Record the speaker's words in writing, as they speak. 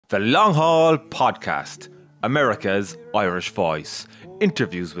The Long Haul Podcast, America's Irish Voice.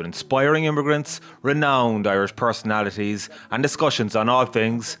 Interviews with inspiring immigrants, renowned Irish personalities, and discussions on all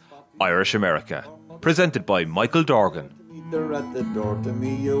things Irish America. Presented by Michael Dorgan.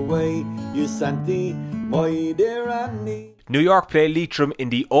 New York play Leitrim in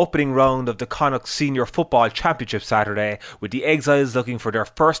the opening round of the Connacht Senior Football Championship Saturday, with the Exiles looking for their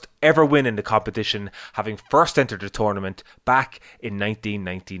first ever win in the competition, having first entered the tournament back in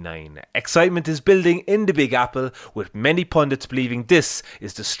 1999. Excitement is building in the Big Apple, with many pundits believing this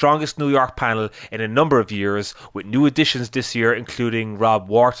is the strongest New York panel in a number of years, with new additions this year including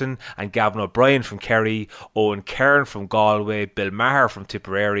Wharton and Gavin from Kerry, Eoghan Kerin from Galway, Maher from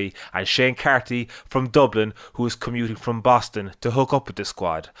Tipperary and Shane Carthy from Dublin, who is commuting from Boston to hook up with the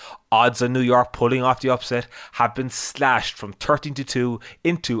squad. Odds on New York pulling off the upset have been slashed from 13-2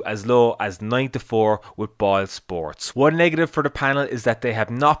 into as low as 9-4 with Boyle Sports. One negative for the panel is that they have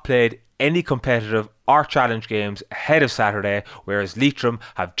not played any competitive or challenge games ahead of Saturday, whereas Leitrim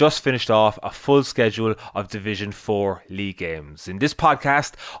have just finished off a full schedule of Division 4 league games. In this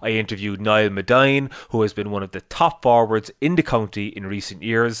podcast, I interviewed Niall Madine, who has been one of the top forwards in the county in recent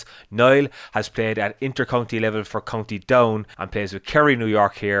years. Niall has played at inter-county level for County Down and plays with Kerry, New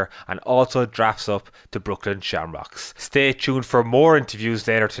York here, and also drafts up to Brooklyn Shamrocks. Stay tuned for more interviews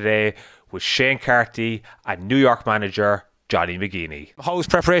later today with Shane Carthy and New York manager Johnny McGeaney. How's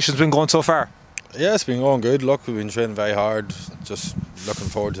preparations been going so far? Yeah, it's been going good. Look, we've been training very hard. Just looking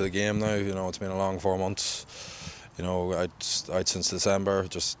forward to the game now. You know, it's been a long 4 months. You know, I'd since December,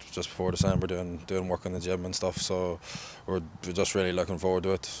 just before December, doing work in the gym and stuff. So we're just really looking forward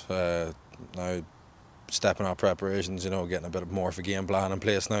to it. Now, stepping up preparations, you know, getting a bit more of a game plan in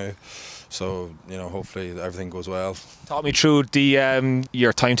place now. So, you know, hopefully everything goes well. Talk me through the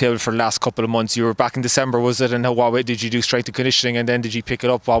your timetable for the last couple of months. You were back in December, was it? And what way did you do strength and conditioning, and then did you pick it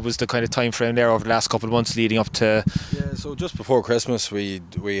up? What was the kind of time frame there over the last couple of months leading up to? Yeah, so just before Christmas, we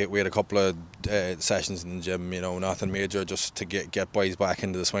had a couple of sessions in the gym. You know, nothing major, just to get boys back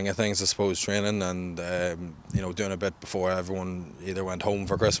into the swing of things, I suppose, training and you know, doing a bit before everyone either went home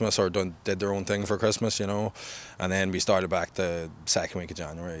for Christmas or did their own thing for Christmas. You know, and then we started back the second week of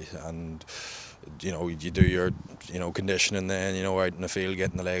January, and you know, you do your, you know, conditioning then, you know, out in the field,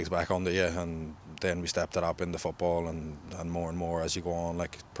 getting the legs back under you, and then we stepped it up into football and more as you go on,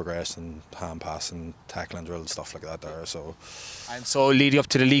 like progressing, hand passing, tackling drills, stuff like that there. So leading up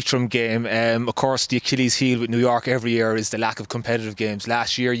to the Leitrim game, of course the Achilles heel with New York every year is the lack of competitive games.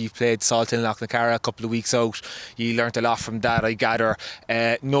 Last year you played Saltine-Loughnaclara a couple of weeks out. You learnt a lot from that, I gather.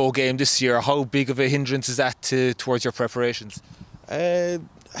 No game this year. How big of a hindrance is that towards your preparations? I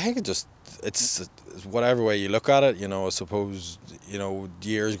think it's whatever way you look at it. You know, I suppose, you know,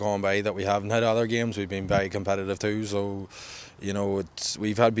 years gone by that we haven't had other games, we've been very competitive too. So, you know,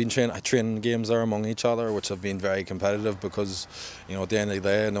 we've been training games there among each other, which have been very competitive because, you know, at the end of the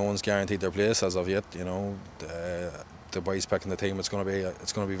day, no one's guaranteed their place as of yet. You know, the boys picking the team, it's going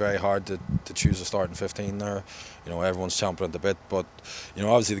to be very hard to choose a starting 15 there. You know, everyone's champing at the bit, but you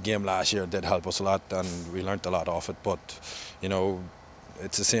know, obviously the game last year did help us a lot, and we learnt a lot off it. But you know,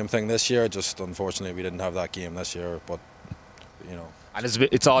 it's the same thing this year, just unfortunately we didn't have that game this year, but you know. And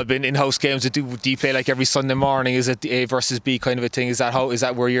it's all been in-house games. Do you play like every Sunday morning? Is it the A versus B kind of a thing? Is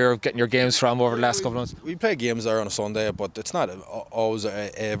that where you're getting your games from over the last couple of months? We play games there on a Sunday, but it's not always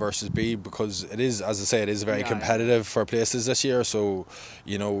A versus B, because it is, as I say, it is very competitive for places this year. So,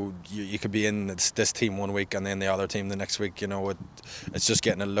 you know, you could be in this team one week and then the other team the next week. You know, it's just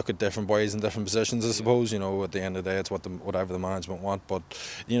getting a look at different boys in different positions, I suppose. You know, at the end of the day, it's whatever the management want. But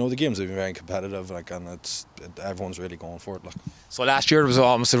you know, the games have been very competitive, like, and everyone's really going for it, like. So last year was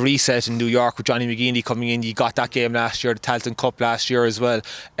almost a reset in New York with Johnny McGeaney coming in. You got that game last year, the Tailteann Cup last year as well.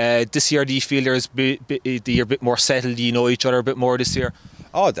 This year, do you feel you're a bit more settled? Do you know each other a bit more this year?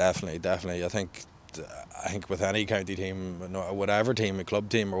 Oh, definitely. I think with any county team, whatever team, a club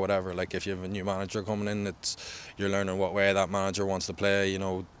team or whatever, like if you have a new manager coming in, you're learning what way that manager wants to play. You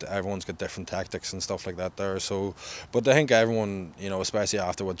know, everyone's got different tactics and stuff like that there. So, but I think everyone, you know, especially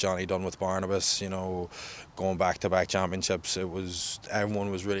after what Johnny done with Barnabas, you know, going back-to-back championships, everyone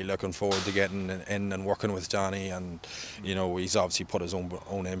was really looking forward to getting in and working with Johnny, and you know, he's obviously put his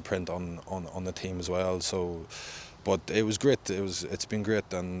own imprint on the team as well. So, but it was great. It's been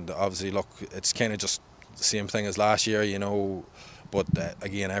great, and obviously, look, it's kind of just the same thing as last year, you know, but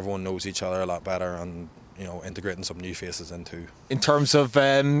again, everyone knows each other a lot better, and you know, integrating some new faces into. In terms of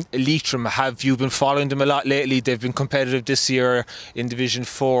Leitrim, have you been following them a lot lately? They've been competitive this year in Division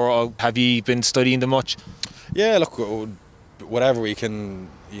 4. Or have you been studying them much? Yeah, look, whatever we can,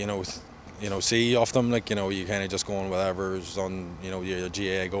 you know, see off them. Like, you kind of just go on whatever's on, your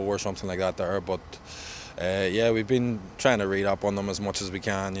GA Go or something like that there. But yeah, we've been trying to read up on them as much as we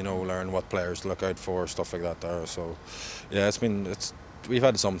can. Learn what players to look out for, stuff like that there. So yeah, we've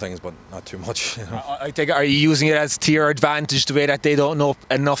had some things, but not too much. I think, are you using it as to your advantage, the way that they don't know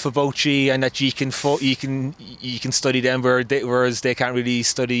enough about you, and that you can study them whereas they can't really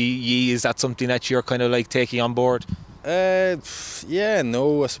study ye? Is that something that you're kind of like taking on board? Yeah,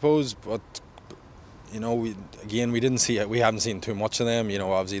 no, I suppose, but we haven't seen too much of them.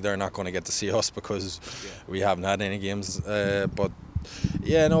 Obviously they're not going to get to see us because we haven't had any games. But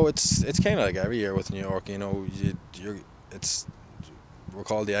yeah, no, it's kind of like every year with New York. We're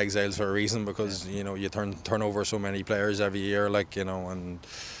called the Exiles for a reason because you turn over so many players every year, and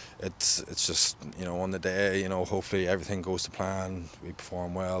it's just on the day, hopefully everything goes to plan, we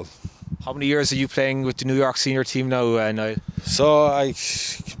perform well. How many years are you playing with the New York senior team now, Niall? So I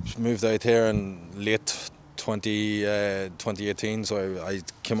moved out here in late 2018, so I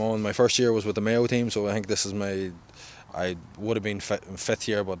came on. My first year was with the Mayo team, so I think this is I would have been fifth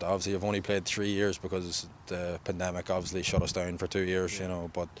year, but obviously I've only played 3 years because the pandemic obviously shut us down for 2 years,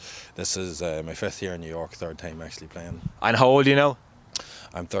 but this is my fifth year in New York, third time actually playing. And how old are you now?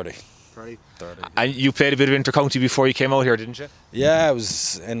 I'm 30. 30. And you played a bit of inter-county before you came out here, didn't you? Yeah, I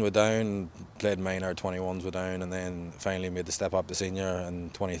was in with Down, played minor 21s with Down, and then finally made the step up to senior in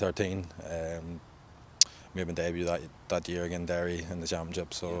 2013. Made my debut that year again, Derry, in the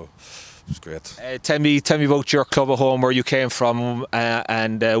championship, so it was great. Tell me about your club at home, where you came from,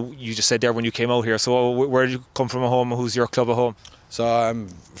 and you just said there when you came out here. So where did you come from at home, and who's your club at home? So I'm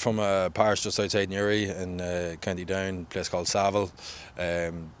from a parish just outside Newry in County Down, a place called Saville.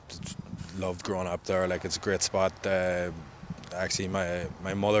 Loved growing up there, it's a great spot. Actually,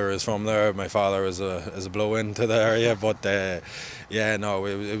 my mother is from there. My father is a blow-in to the area, but yeah, no,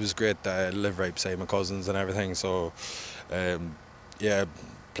 it was great. I live right beside my cousins and everything, so yeah,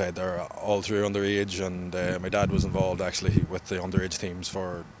 played there all through underage, and my dad was involved actually with the underage teams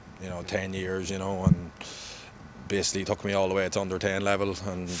for 10 years, and basically took me all the way to under 10 level,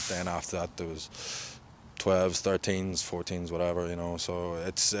 and then after that there was 12s, 13s, 14s, whatever, so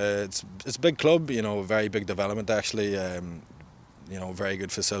it's a big club, very big development actually, very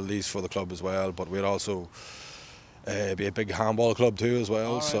good facilities for the club as well, but we'd also be a big handball club too as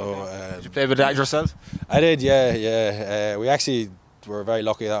well. Right, so okay. Did you play with that yourself? I did, yeah. We actually were very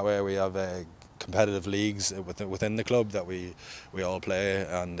lucky that way. We have competitive leagues within the club that we all play,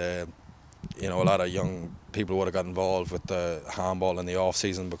 and a lot of young people would have got involved with the handball in the off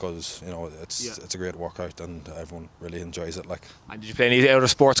season because it's a great workout and everyone really enjoys it. And did you play any other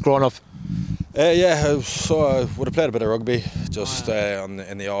sports growing up? Yeah, so I would have played a bit of rugby just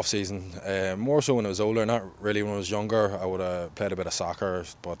in the off season. More so when I was older, not really when I was younger. I would have played a bit of soccer,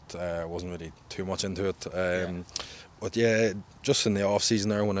 but I wasn't really too much into it. But yeah, just in the off season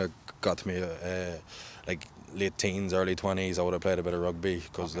there, when it got to me late teens, early 20s, I would have played a bit of rugby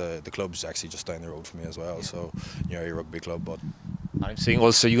because the club's actually just down the road from me as well. So Newry Rugby Club. But I'm seeing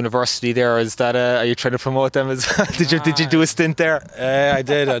Ulster University there. Is that are you trying to promote them? Did you do a stint there? I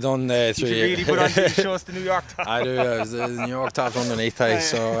did. I done 3 years. You really put on the shows the New York top. I do. The New York top underneath.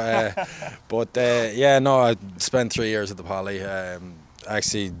 So, but yeah, no. I spent 3 years at the Poly.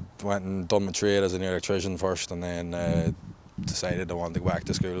 Actually went and done my trade as an electrician first, and then decided I wanted to go back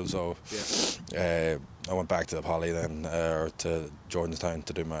to school. So I went back to the Poly then, or to Jordanstown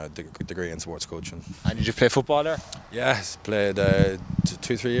to do my degree in sports coaching. And did you play football there? Yes, played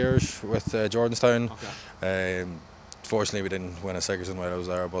 2-3 years with Jordanstown. Okay. Fortunately, we didn't win a Sigerson while I was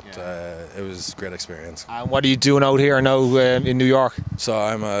there, but it was a great experience. And what are you doing out here now in New York? So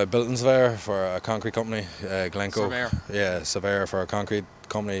I'm a building surveyor for a concrete company, Glencoe. Surveyor? Yeah, surveyor for a concrete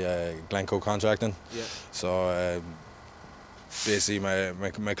company, Glencoe Contracting. Yeah. So basically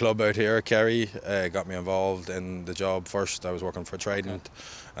my club out here, Kerry, got me involved in the job first. I was working for Trident,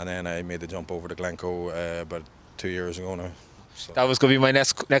 and then I made the jump over to Glencoe about 2 years ago now. So. That was going to be my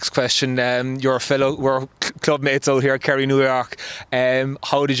next question. Your we're club mates out here, Kerry, New York.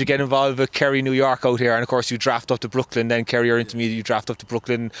 How did you get involved with Kerry, New York out here? And of course, you draft up to Brooklyn, then Kerry are intermediate. You draft up to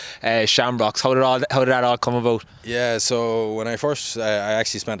Brooklyn, Shamrocks. How did that all come about? Yeah, so when I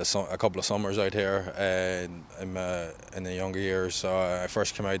actually spent a couple of summers out here in the younger years. So I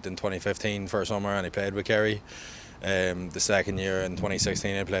first came out in 2015 for a summer, and I played with Kerry. The second year in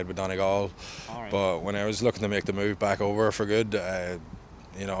 2016 I played with Donegal, but when I was looking to make the move back over for good, I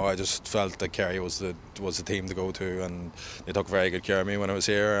just felt that Kerry was the team to go to, and they took very good care of me when I was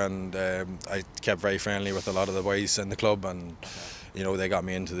here, and I kept very friendly with a lot of the boys in the club, and they got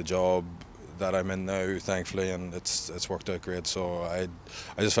me into the job that I'm in now, thankfully, and it's worked out great. So I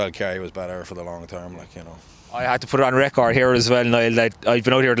just felt Kerry was better for the long term, like, you know. I had to put it on record here as well, Niall, that I've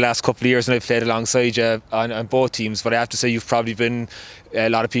been out here the last couple of years and I've played alongside you on both teams, but I have to say you've probably been, a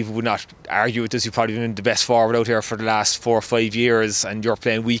lot of people would not argue with this, you've probably been the best forward out here for the last 4 or 5 years, and you're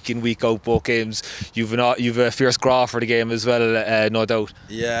playing week in, week out both games. You've a fierce graw for the game as well, no doubt.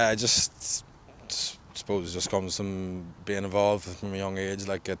 Yeah, I just suppose it just comes from being involved from a young age.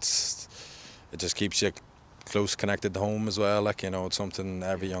 Like, it just keeps you close connected to home as well. Like, you know, it's something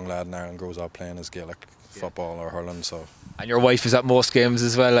every young lad in Ireland grows up playing is Gaelic football or hurling. So. And your wife is at most games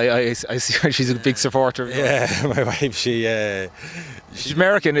as well. I see her, she's a big supporter. Yeah, my wife, she's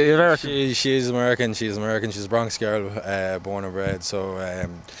American. She's American. She's a Bronx girl, born and bred. So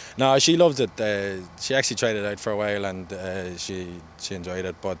no, she loved it. She actually tried it out for a while, and she enjoyed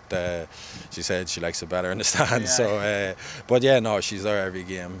it. But she said she likes it better in the stands. Yeah. So, but yeah, no, she's there every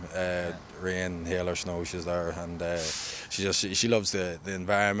game. Rain, hail or snow, she's there, and she loves the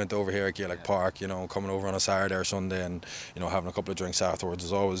environment over here at Gaelic Park. You know, coming over on a Saturday or Sunday, and you know, having a couple of drinks afterwards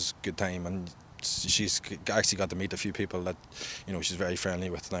is always a good time. And she's actually got to meet a few people that, you know, she's very friendly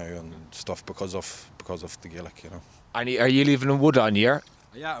with now and stuff because of the Gaelic, you know. And are you living in Woodlawn here?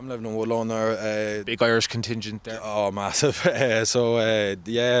 Yeah, I'm living in Woodlawn there. Big Irish contingent there. Oh, massive. So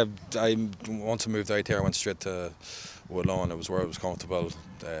yeah, once I moved out here, I went straight to Woodlawn. It was where it was comfortable.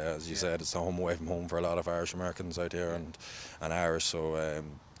 As you said, it's a home away from home for a lot of Irish Americans out here and Irish. So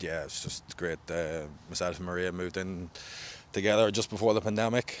yeah, it's just great. Myself and Maria moved in together just before the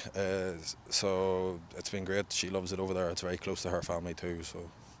pandemic, so it's been great. She loves it over there. It's very close to her family too. So.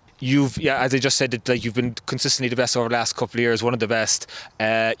 As I just said, you've been consistently the best over the last couple of years, one of the best.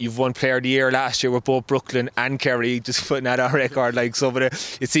 You've won Player of the Year last year with both Brooklyn and Kerry, just putting that on record. Like, so, but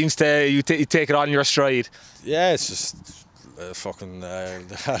it seems you take it on your stride. Yeah, it's just fucking.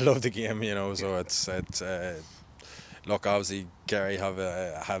 I love the game, you know. So it's. Look, obviously Kerry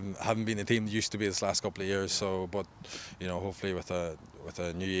haven't been a team that used to be this last couple of years. So, but you know, hopefully with a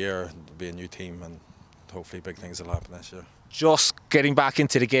new year, it'll be a new team, and hopefully big things will happen this year. Just getting back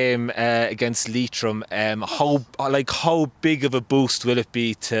into the game against Leitrim, how big of a boost will it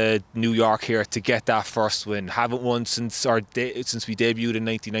be to New York here to get that first win? Haven't won since we debuted in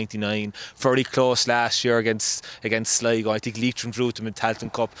 1999. Very close last year against Sligo. I think Leitrim drew them in Talton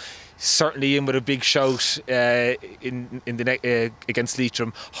Cup. Certainly in with a big shout against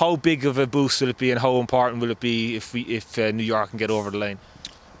Leitrim. How big of a boost will it be, and how important will it be if New York can get over the line?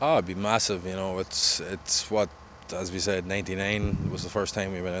 Oh, it'd be massive. You know, it's what. As we said, 99 was the first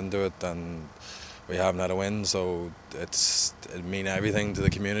time we went into it, and we haven't had a win, so it mean everything to the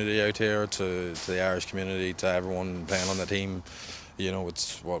community out here, to the Irish community, to everyone playing on the team. You know,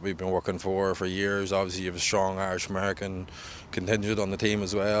 it's what we've been working for years. Obviously, you have a strong Irish American contingent on the team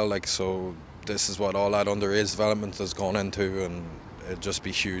as well. Like, so this is what all that underage development has gone into, and it'd just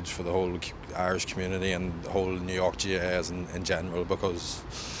be huge for the whole Irish community and the whole New York GAAs in general, because.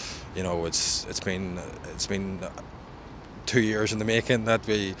 You know, it's been 2 years in the making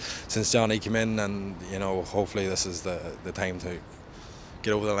since Johnny came in, and you know, hopefully this is the time to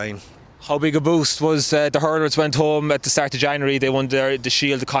get over the line. How big a boost was the hurlers went home at the start of January? They won the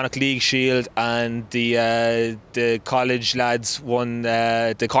Shield, the Connacht League Shield, and the college lads won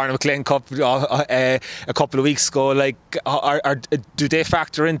the Corner McLean Cup a couple of weeks ago. Like, do they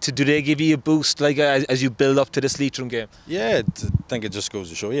factor into? Do they give you a boost, like, as you build up to this Leitrim game? Yeah, I think it just goes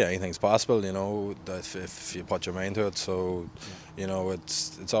to show you anything's possible. You know, that if you put your mind to it. So, you know,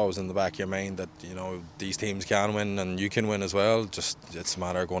 it's always in the back of your mind that, you know, these teams can win and you can win as well. Just it's a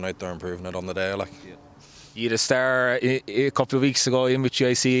matter of going out there and proving it on the day. Like. Yeah. You had a star a couple of weeks ago in which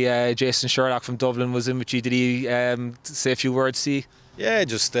I see Jason Sherlock from Dublin was in with you. Did he say a few words to you? Yeah,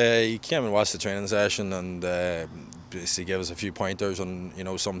 just he came and watched the training session, and he gave us a few pointers on, you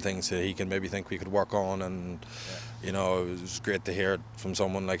know, some things that he can maybe think we could work on, and you know, it was great to hear it from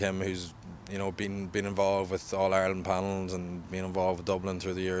someone like him who's, you know, been involved with All Ireland panels and been involved with Dublin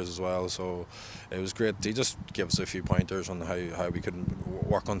through the years as well. So it was great. He just gave us a few pointers on how we could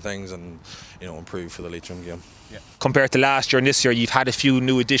work on things and, you know, improve for the Leitrim game. Yeah. Compared to last year and this year, you've had a few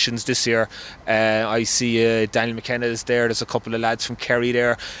new additions this year. I see Daniel McKenna is there. There's a couple of lads from Kerry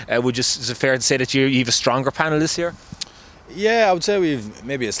there. Is it fair to say that you have a stronger panel this year? Yeah, I would say we've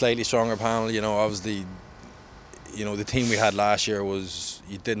maybe a slightly stronger panel. You know, obviously, you know, the team we had last year was,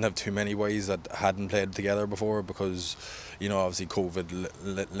 you didn't have too many boys that hadn't played together before, because, you know, obviously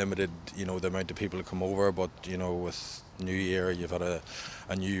COVID limited, you know, the amount of people that come over. But, you know, with New Year, you've had a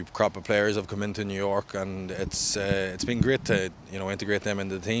new crop of players have come into New York, and it's been great to, you know, integrate them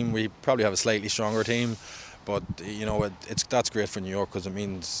into the team. We probably have a slightly stronger team, but, you know, that's great for New York, because it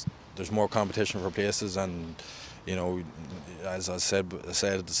means, there's more competition for places, and you know, as I said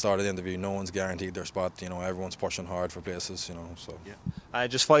at the start of the interview, no one's guaranteed their spot. You know, everyone's pushing hard for places. You know, so. Yeah.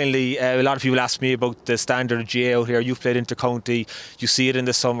 Just finally, a lot of people ask me about the standard of GA out here. You've played inter-county, you see it in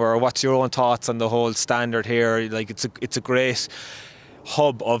the summer. What's your own thoughts on the whole standard here? Like, it's a great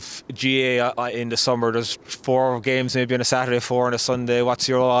hub of GA in the summer. There's 4 games maybe on a Saturday, 4 on a Sunday. What's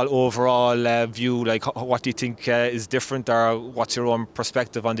your overall view? Like, what do you think is different, or what's your own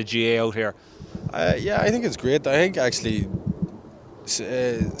perspective on the GA out here? Yeah, I think it's great. I think actually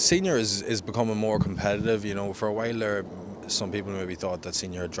senior is becoming more competitive. You know, for a while there, some people maybe thought that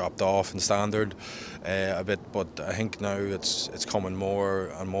senior had dropped off in standard a bit, but I think now it's coming more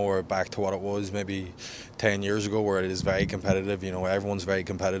and more back to what it was maybe 10 years ago, where it is very competitive. You know, everyone's very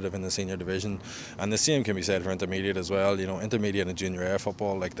competitive in the senior division, and the same can be said for intermediate as well. You know, intermediate and junior A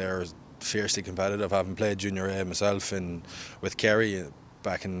football, like, they're fiercely competitive. Having played junior A myself with Kerry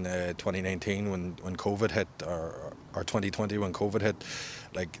back in 2019 when COVID hit, or 2020 when COVID hit,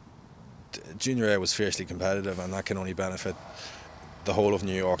 like, junior A was fiercely competitive, and that can only benefit the whole of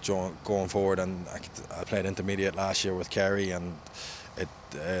New York going forward. And I played intermediate last year with Kerry, and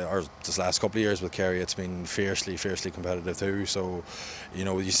or this last couple of years with Kerry, it's been fiercely competitive too. So, you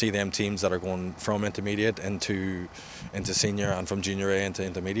know, you see them teams that are going from intermediate into senior, and from junior A into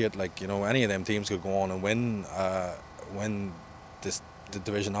intermediate. Like, you know, any of them teams could go on and win the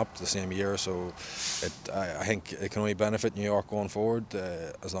division up the same year. So I think it can only benefit New York going forward,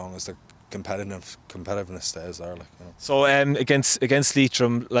 as long as the competitiveness stays there. Like, you know. So against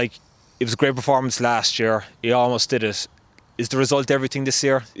Leitrim, like, it was a great performance last year. You almost did it. Is the result everything this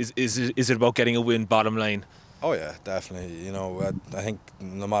year? Is it about getting a win, bottom line? Oh yeah, definitely. You know, I think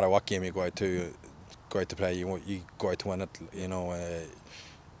no matter what game you go out to play, you go out to win it.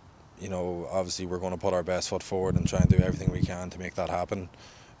 You know, obviously we're going to put our best foot forward and try and do everything we can to make that happen.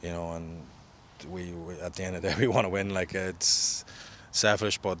 You know, and we at the end of the day, we want to win. Like, it's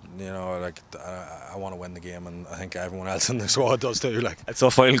selfish, but you know, like, I want to win the game, and I think everyone else in the squad does too. Like. So,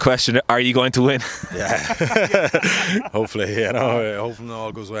 final question: are you going to win? Yeah, hopefully. You know, hoping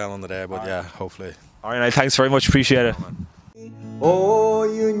all goes well on the day. But yeah, hopefully. All right, thanks very much. Appreciate it. Oh,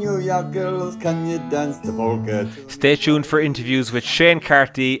 you New York girls, can you dance the polka? Stay tuned for interviews with Shane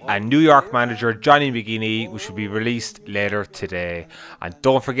Carthy and New York manager Johnny McGuinney, which will be released later today. And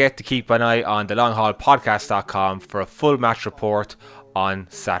don't forget to keep an eye on thelonghaulpodcast.com for a full match report on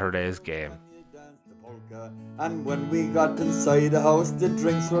Saturday's game. And when we got inside the house, the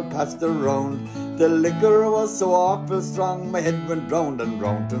drinks were passed around. The liquor was so awful strong, my head went round and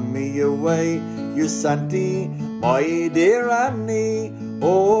round. To me away, you Santy, my dear Annie.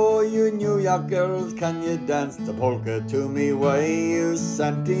 Oh, you New York girls, can you dance the polka to me way, you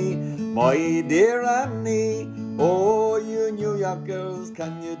Santy, my dear Annie. Oh, you New York girls,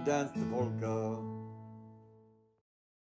 can you dance the polka?